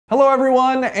Hello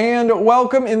everyone and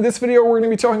welcome. In this video we're going to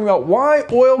be talking about why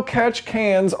oil catch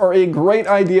cans are a great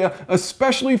idea,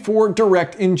 especially for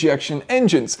direct injection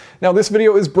engines. Now this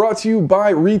video is brought to you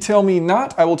by Retail Me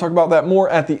Not. I will talk about that more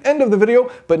at the end of the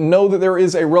video, but know that there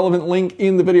is a relevant link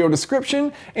in the video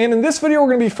description. And in this video we're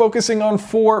going to be focusing on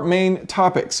four main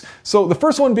topics. So the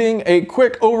first one being a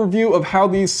quick overview of how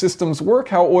these systems work,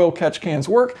 how oil catch cans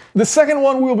work. The second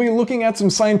one, we'll be looking at some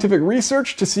scientific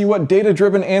research to see what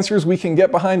data-driven answers we can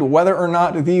get behind whether or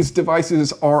not these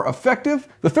devices are effective.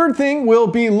 The third thing, we'll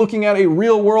be looking at a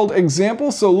real-world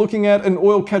example, so looking at an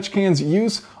oil catch can's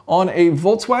use on a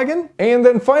Volkswagen. And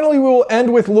then finally, we will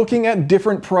end with looking at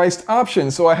different priced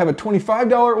options. So I have a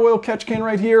 $25 oil catch can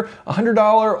right here, a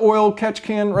 $100 oil catch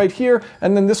can right here,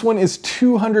 and then this one is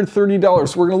 $230.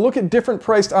 So we're gonna look at different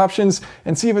priced options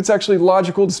and see if it's actually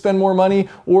logical to spend more money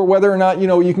or whether or not,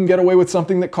 you can get away with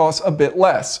something that costs a bit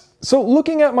less. So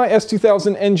looking at my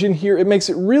S2000 engine here, it makes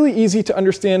it really easy to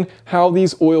understand how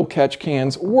these oil catch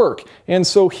cans work. And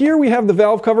so here we have the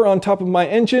valve cover on top of my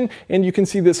engine, and you can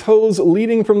see this hose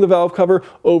leading from the valve cover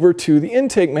over to the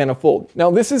intake manifold.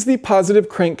 Now this is the positive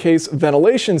crankcase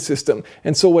ventilation system.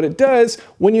 And so what it does,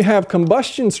 when you have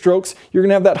combustion strokes, you're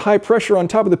gonna have that high pressure on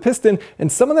top of the piston,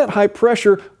 and some of that high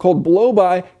pressure, called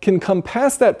blow-by, can come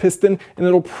past that piston and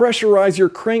it'll pressurize your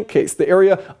crankcase, the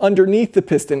area underneath the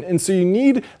piston. And so you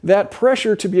need that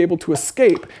pressure to be able to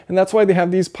escape, and that's why they have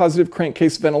these positive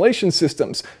crankcase ventilation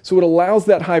systems. So it allows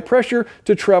that high pressure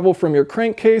to travel from your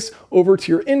crankcase over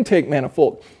to your intake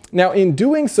manifold. Now in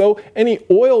doing so, any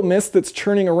oil mist that's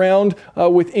churning around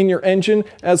within your engine,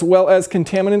 as well as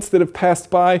contaminants that have passed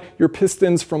by your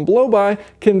pistons from blow-by,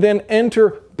 can then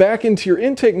enter back into your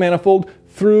intake manifold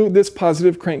through this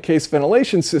positive crankcase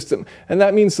ventilation system. And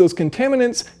that means those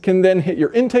contaminants can then hit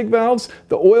your intake valves,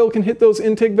 the oil can hit those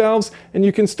intake valves, and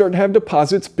you can start to have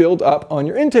deposits build up on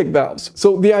your intake valves.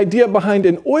 So the idea behind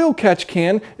an oil catch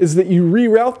can is that you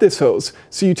reroute this hose.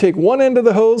 So you take one end of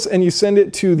the hose and you send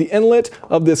it to the inlet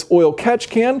of this oil catch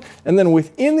can, and then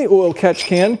within the oil catch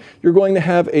can, you're going to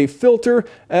have a filter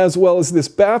as well as this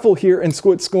baffle here, and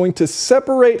so it's going to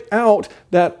separate out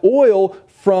that oil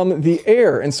from the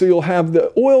air. And so you'll have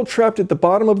the oil trapped at the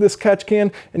bottom of this catch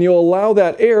can, and you'll allow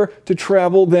that air to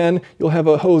travel. Then you'll have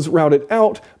a hose routed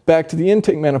out back to the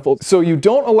intake manifold. So you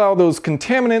don't allow those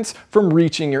contaminants from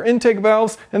reaching your intake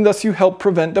valves, and thus you help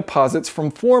prevent deposits from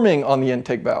forming on the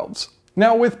intake valves.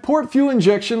 Now with port fuel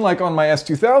injection, like on my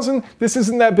S2000, this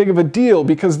isn't that big of a deal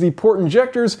because the port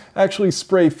injectors actually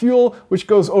spray fuel, which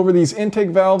goes over these intake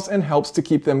valves and helps to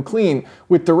keep them clean.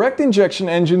 With direct injection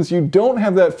engines, you don't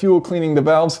have that fuel cleaning the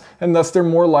valves, and thus they're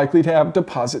more likely to have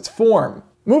deposits form.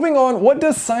 Moving on, what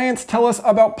does science tell us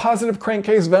about positive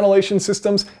crankcase ventilation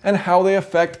systems and how they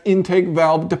affect intake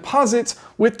valve deposits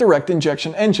with direct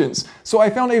injection engines? So I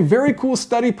found a very cool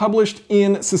study published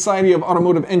in Society of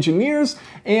Automotive Engineers,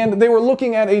 and they were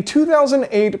looking at a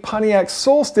 2008 Pontiac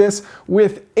Solstice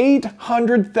with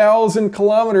 800,000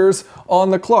 kilometers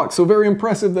on the clock. So very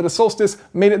impressive that a Solstice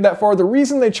made it that far. The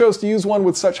reason they chose to use one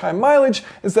with such high mileage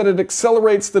is that it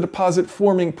accelerates the deposit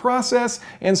forming process,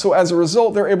 and so as a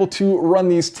result they're able to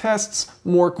run these tests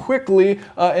more quickly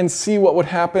and see what would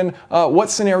happen, what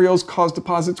scenarios cause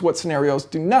deposits, what scenarios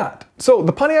do not. So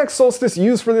the Pontiac Solstice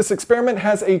used for this experiment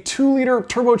has a 2-liter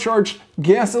turbocharged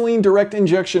gasoline direct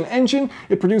injection engine.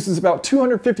 It produces about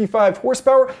 255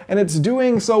 horsepower, and it's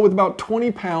doing so with about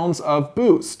 20 pounds of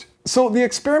boost. So the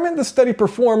experiment the study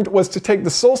performed was to take the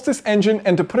Solstice engine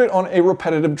and to put it on a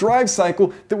repetitive drive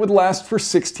cycle that would last for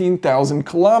 16,000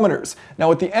 kilometers.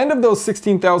 Now at the end of those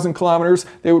 16,000 kilometers,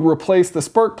 they would replace the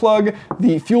spark plug,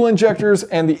 the fuel injectors,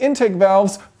 and the intake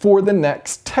valves for the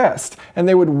next test. And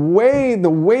they would weigh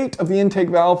the weight of the intake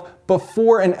valve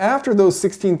before and after those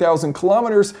 16,000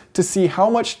 kilometers to see how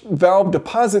much valve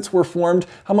deposits were formed,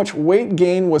 how much weight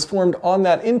gain was formed on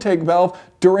that intake valve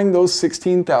during those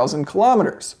 16,000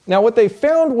 kilometers. Now what they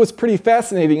found was pretty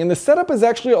fascinating, and the setup is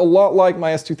actually a lot like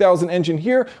my S2000 engine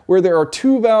here, where there are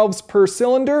 2 valves per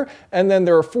cylinder, and then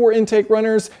there are 4 intake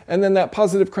runners, and then that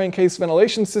positive crankcase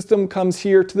ventilation system comes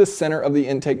here to the center of the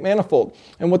intake manifold.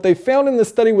 And what they found in the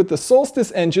study with the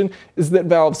Solstice engine is that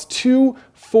valves 2,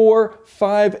 4,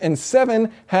 5, and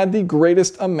 7 had the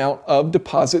greatest amount of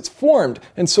deposits formed.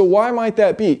 And so why might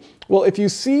that be? Well, if you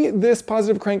see this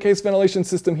positive crankcase ventilation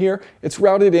system here, it's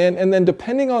routed in, and then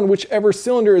depending on whichever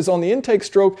cylinder is on the intake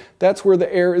stroke, that's where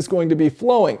the air is going to be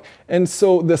flowing. And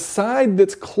so the side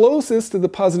that's closest to the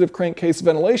positive crankcase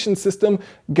ventilation system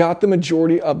got the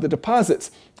majority of the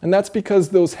deposits. And that's because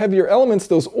those heavier elements,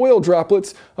 those oil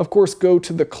droplets, of course, go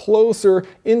to the closer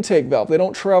intake valve. They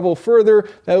don't travel further.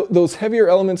 Those heavier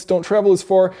elements don't travel as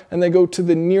far, and they go to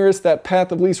the nearest, that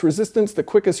path of least resistance, the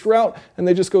quickest route, and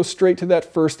they just go straight to that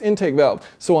first intake valve.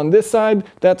 So on this side,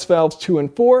 that's valves 2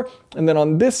 and 4, and then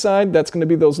on this side, that's going to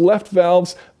be those left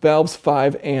valves, valves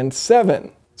 5 and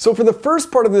 7. So for the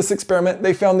first part of this experiment,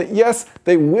 they found that yes,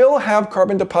 they will have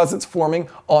carbon deposits forming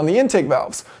on the intake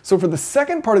valves. So for the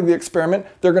second part of the experiment,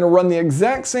 they're going to run the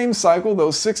exact same cycle,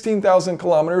 those 16,000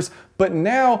 kilometers, but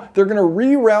now they're going to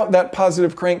reroute that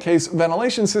positive crankcase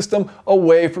ventilation system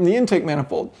away from the intake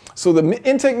manifold. So the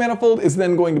intake manifold is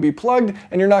then going to be plugged,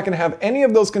 and you're not going to have any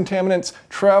of those contaminants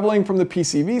traveling from the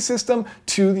PCV system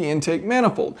to the intake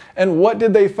manifold. And what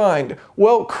did they find?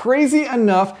 Well, crazy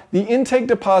enough, the intake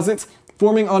deposits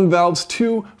forming on valves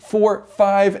 2, 4,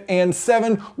 5, and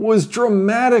 7 was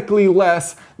dramatically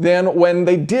less than when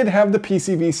they did have the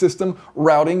PCV system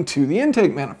routing to the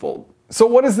intake manifold. So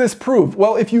what does this prove?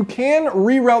 Well, if you can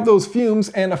reroute those fumes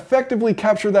and effectively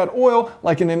capture that oil,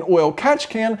 like in an oil catch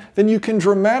can, then you can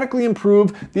dramatically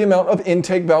improve the amount of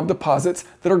intake valve deposits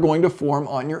that are going to form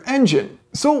on your engine.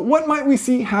 So what might we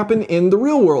see happen in the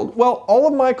real world? Well, all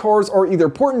of my cars are either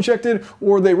port injected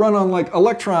or they run on like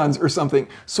electrons or something.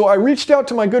 So I reached out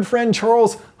to my good friend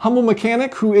Charles, Humble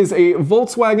Mechanic, who is a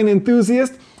Volkswagen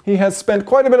enthusiast. He has spent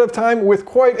quite a bit of time with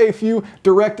quite a few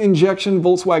direct injection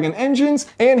Volkswagen engines,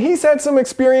 and he's had some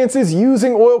experiences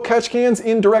using oil catch cans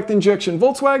in direct injection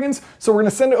Volkswagens, so we're going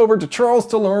to send it over to Charles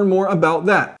to learn more about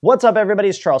that. What's up everybody,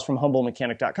 it's Charles from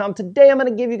HumbleMechanic.com. Today I'm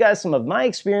going to give you guys some of my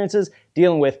experiences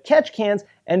dealing with catch cans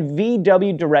and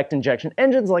VW direct injection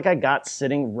engines like I got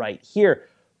sitting right here.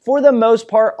 For the most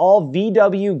part, all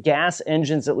VW gas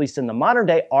engines, at least in the modern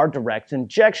day, are direct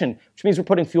injection, which means we're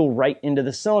putting fuel right into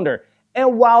the cylinder.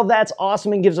 And while that's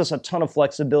awesome and gives us a ton of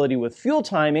flexibility with fuel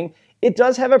timing, it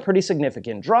does have a pretty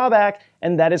significant drawback,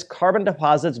 and that is carbon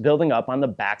deposits building up on the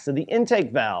backs of the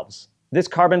intake valves. This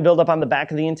carbon buildup on the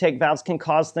back of the intake valves can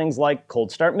cause things like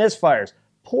cold start misfires,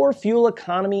 poor fuel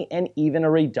economy, and even a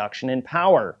reduction in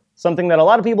power. Something that a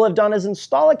lot of people have done is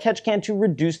install a catch can to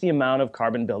reduce the amount of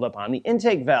carbon buildup on the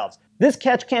intake valves. This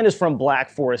catch can is from Black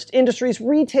Forest Industries,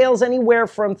 retails anywhere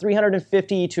from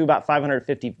 $350 to about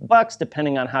 $550,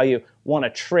 depending on how you want to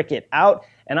trick it out.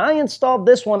 And I installed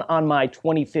this one on my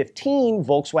 2015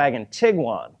 Volkswagen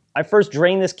Tiguan. I first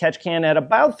drained this catch can at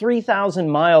about 3,000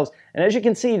 miles, and as you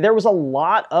can see, there was a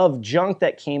lot of junk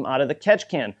that came out of the catch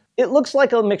can. It looks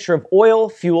like a mixture of oil,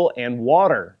 fuel, and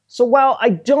water. So while I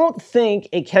don't think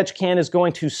a catch can is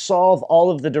going to solve all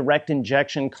of the direct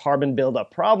injection carbon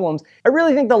buildup problems, I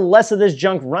really think the less of this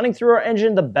junk running through our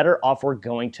engine, the better off we're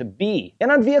going to be.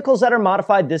 And on vehicles that are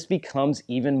modified, this becomes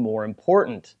even more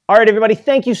important. All right, everybody,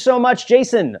 thank you so much.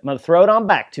 Jason, I'm gonna throw it on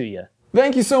back to you.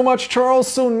 Thank you so much, Charles.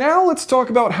 So now let's talk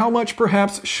about how much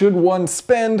perhaps should one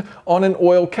spend on an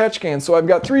oil catch can. So I've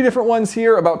got three different ones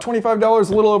here, about $25,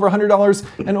 a little over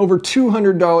 $100, and over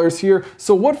 $200 here.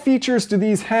 So what features do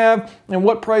these have, and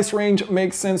what price range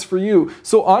makes sense for you?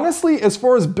 So honestly, as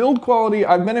far as build quality,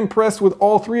 I've been impressed with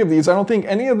all three of these. I don't think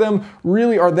any of them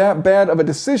really are that bad of a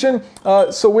decision.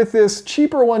 So with this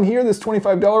cheaper one here, this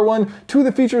 $25 one, two of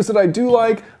the features that I do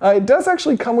like, it does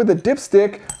actually come with a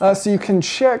dipstick, so you can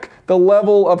check the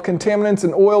level of contaminants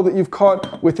and oil that you've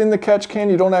caught within the catch can.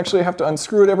 You don't actually have to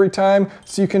unscrew it every time,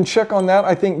 so you can check on that.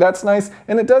 I think that's nice.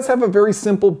 And it does have a very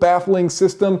simple baffling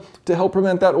system to help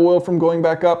prevent that oil from going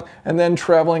back up and then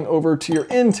traveling over to your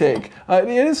intake. It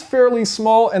is fairly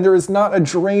small, and there is not a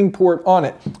drain port on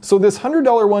it. So this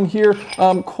 $100 one here,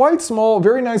 quite small,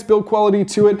 very nice build quality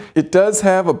to it. It does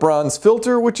have a bronze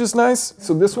filter, which is nice.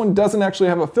 So this one doesn't actually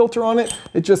have a filter on it.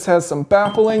 It just has some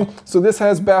baffling. So this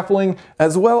has baffling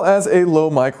as well as a low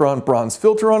micron bronze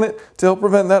filter on it to help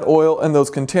prevent that oil and those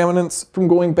contaminants from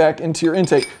going back into your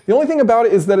intake. The only thing about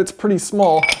it is that it's pretty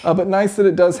small, but nice that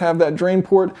it does have that drain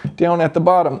port down at the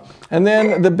bottom. And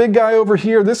then the big guy over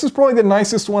here, this is probably the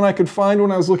nicest one I could find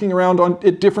when I was looking around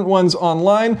at different ones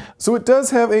online. So it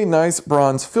does have a nice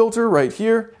bronze filter right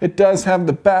here. It does have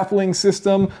the baffling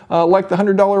system like the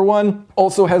 $100 one.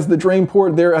 Also has the drain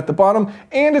port there at the bottom,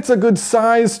 and it's a good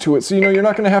size to it. So you know you're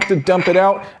not going to have to dump it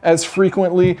out as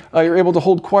frequently. You're able to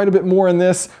hold quite a bit more in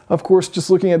this, of course, just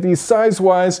looking at these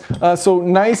size-wise. So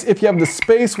nice if you have the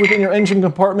space within your engine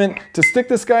compartment to stick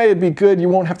this guy, it'd be good. You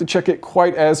won't have to check it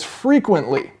quite as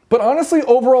frequently. But honestly,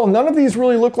 overall, none of these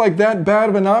really look like that bad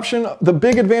of an option. The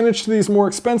big advantage to these more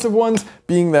expensive ones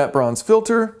being that bronze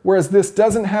filter, whereas this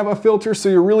doesn't have a filter, so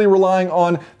you're really relying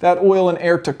on that oil and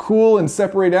air to cool and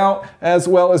separate out, as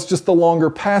well as just the longer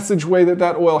passageway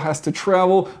that oil has to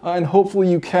travel, and hopefully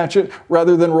you catch it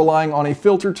rather than relying on a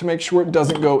filter to make sure it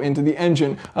doesn't go into the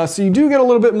engine. So you do get a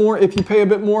little bit more if you pay a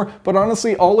bit more, but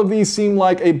honestly, all of these seem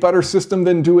like a better system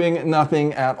than doing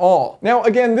nothing at all. Now,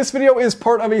 again, this video is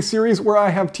part of a series where I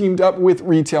have teamed up with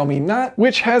RetailMeNot,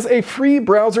 which has a free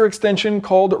browser extension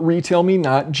called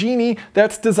RetailMeNot Genie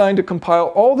that's designed to compile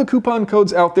all the coupon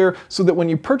codes out there so that when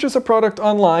you purchase a product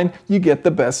online, you get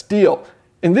the best deal.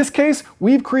 In this case,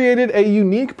 we've created a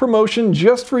unique promotion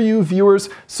just for you viewers,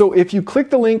 so if you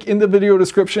click the link in the video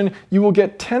description, you will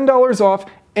get $10 off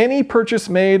any purchase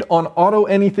made on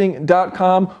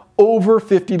AutoAnything.com over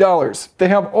 $50. They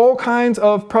have all kinds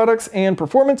of products and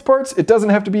performance parts. It doesn't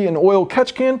have to be an oil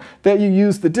catch can that you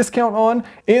use the discount on,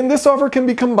 and this offer can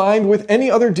be combined with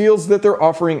any other deals that they're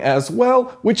offering as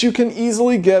well, which you can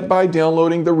easily get by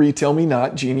downloading the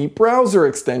RetailMeNot Genie browser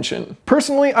extension.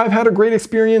 Personally, I've had a great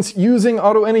experience using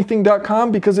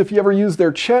AutoAnything.com because if you ever use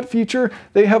their chat feature,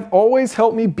 they have always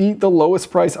helped me beat the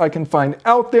lowest price I can find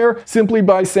out there simply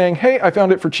by saying, hey, I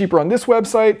found it for cheaper on this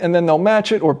website, and then they'll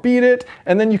match it or beat it,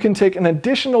 and then you can take an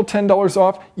additional $10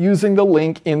 off using the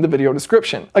link in the video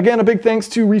description. Again, a big thanks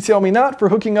to RetailMeNot for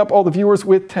hooking up all the viewers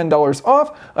with $10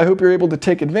 off. I hope you're able to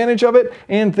take advantage of it,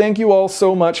 and thank you all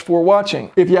so much for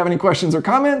watching. If you have any questions or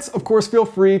comments, of course, feel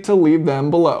free to leave them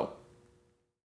below.